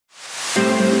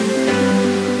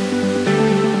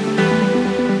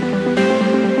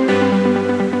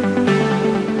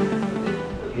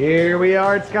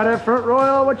right, Skydive Front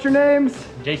Royal, what's your names?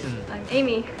 Jason. I'm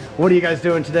Amy. What are you guys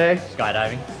doing today?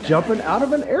 Skydiving. Jumping out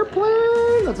of an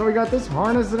airplane. That's why we got this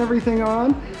harness and everything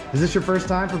on. Is this your first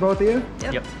time for both of you?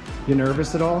 Yep. You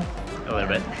nervous at all? A little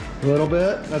bit. A little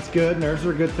bit. That's good. Nerves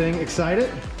are a good thing. Excited?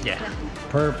 Yeah.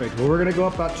 Perfect. Well, we're gonna go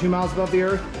up about 2 miles above the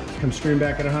earth, come stream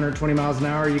back at 120 miles an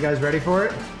hour. Are you guys ready for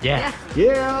it? Yeah.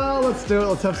 Yeah, let's do it.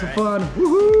 Let's have some fun.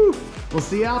 Woohoo! We'll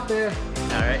see you out there.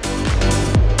 All right.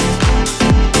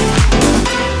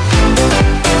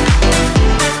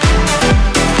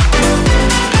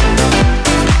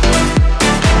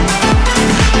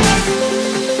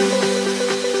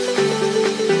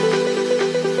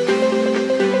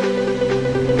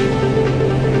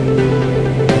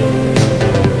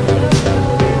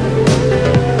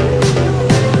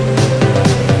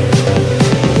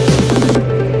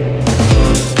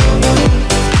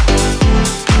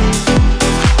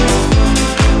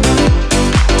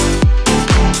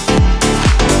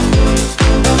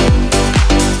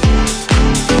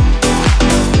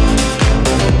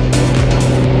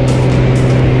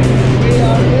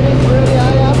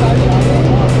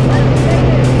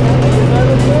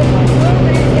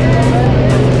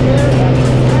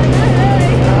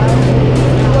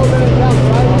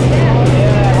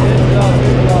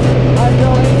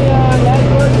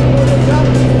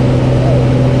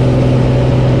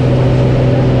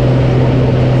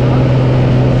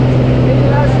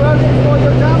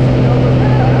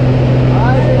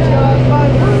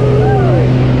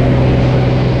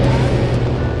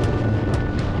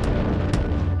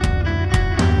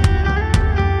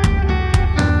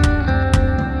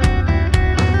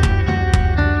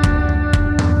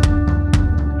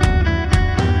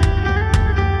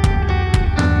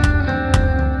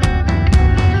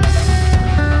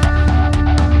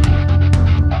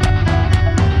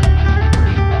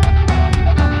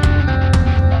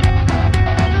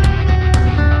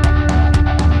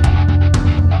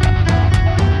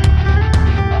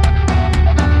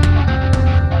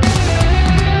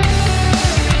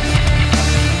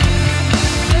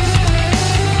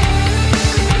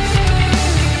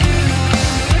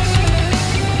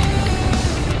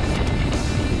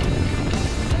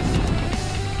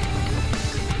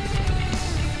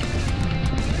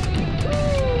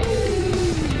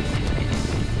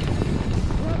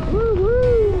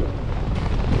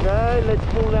 Let's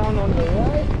pull down on the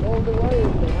right all the way.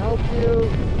 It can help you.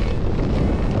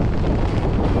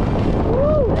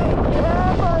 Woo!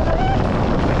 Yeah, buddy!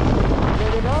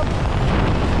 Get it up.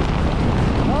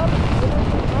 Up.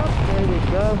 There we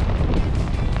go.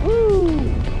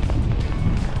 Woo!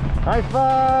 High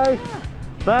five!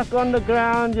 Back on the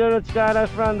ground. You're at Skydive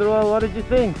Front Royal. What did you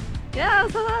think? Yeah, it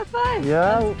was a lot of fun.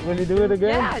 Yeah? Will you do it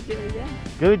again? Yeah, I did it again.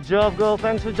 Good job, girl.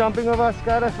 Thanks for jumping over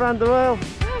Skydive Front Royal.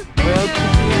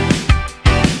 Thank you.